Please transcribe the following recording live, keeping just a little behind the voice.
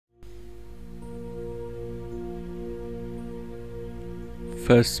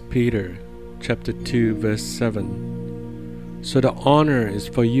1 Peter chapter 2 verse 7. So the honor is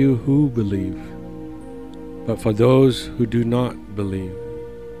for you who believe, but for those who do not believe,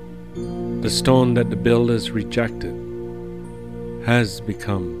 the stone that the builders rejected has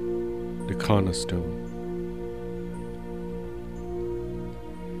become the cornerstone.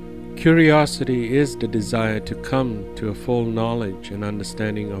 Curiosity is the desire to come to a full knowledge and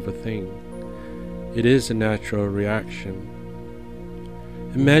understanding of a thing. It is a natural reaction.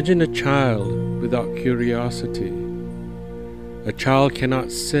 Imagine a child without curiosity. A child cannot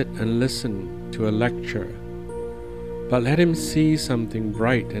sit and listen to a lecture, but let him see something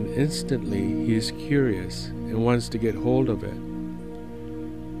bright and instantly he is curious and wants to get hold of it,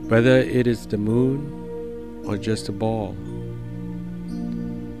 whether it is the moon or just a ball.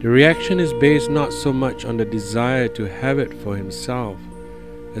 The reaction is based not so much on the desire to have it for himself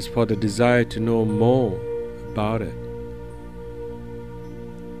as for the desire to know more about it.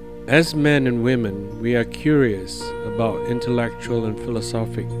 As men and women, we are curious about intellectual and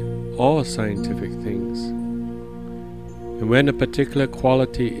philosophic or scientific things. And when a particular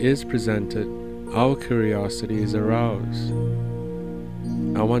quality is presented, our curiosity is aroused.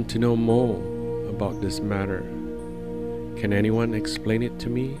 I want to know more about this matter. Can anyone explain it to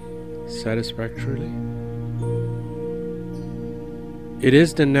me satisfactorily? It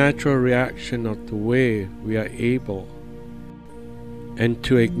is the natural reaction of the way we are able, and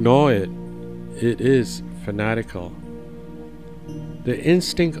to ignore it, it is fanatical. The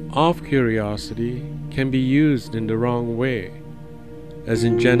instinct of curiosity can be used in the wrong way, as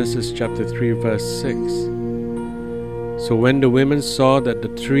in Genesis chapter 3 verse 6. So when the women saw that the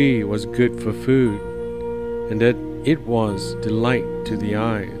tree was good for food, and that it was delight to the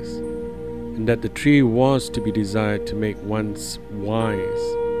eyes, and that the tree was to be desired to make one wise,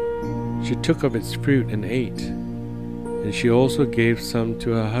 she took of its fruit and ate, and she also gave some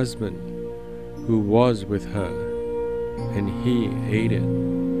to her husband, who was with her, and he ate it.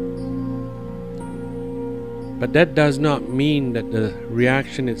 But that does not mean that the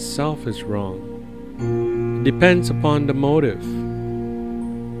reaction itself is wrong. It depends upon the motive.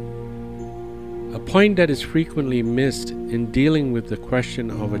 A point that is frequently missed in dealing with the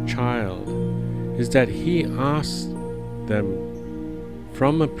question of a child is that he asks them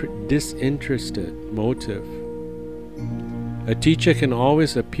from a disinterested motive. A teacher can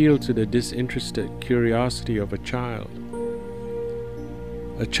always appeal to the disinterested curiosity of a child.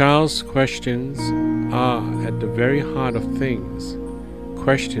 A child's questions are at the very heart of things,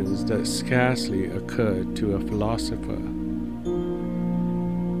 questions that scarcely occur to a philosopher.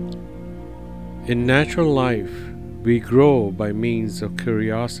 In natural life, we grow by means of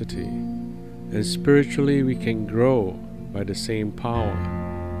curiosity, and spiritually we can grow by the same power.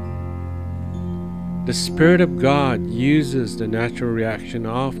 The Spirit of God uses the natural reaction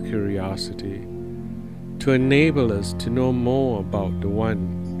of curiosity to enable us to know more about the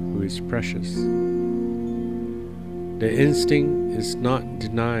one who is precious. The instinct is not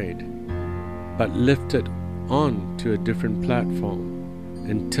denied, but lifted on to a different platform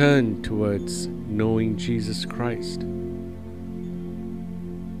and turned towards knowing Jesus Christ.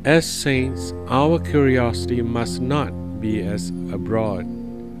 As saints, our curiosity must not be as abroad.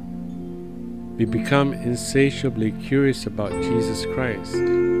 We become insatiably curious about Jesus Christ.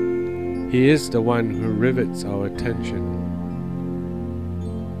 He is the one who rivets our attention.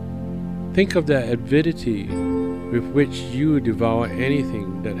 Think of the avidity with which you devour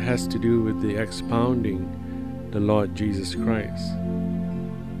anything that has to do with the expounding the Lord Jesus Christ.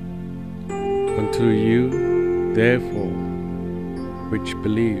 Unto you, therefore, which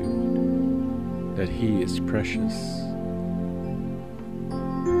believe that He is precious.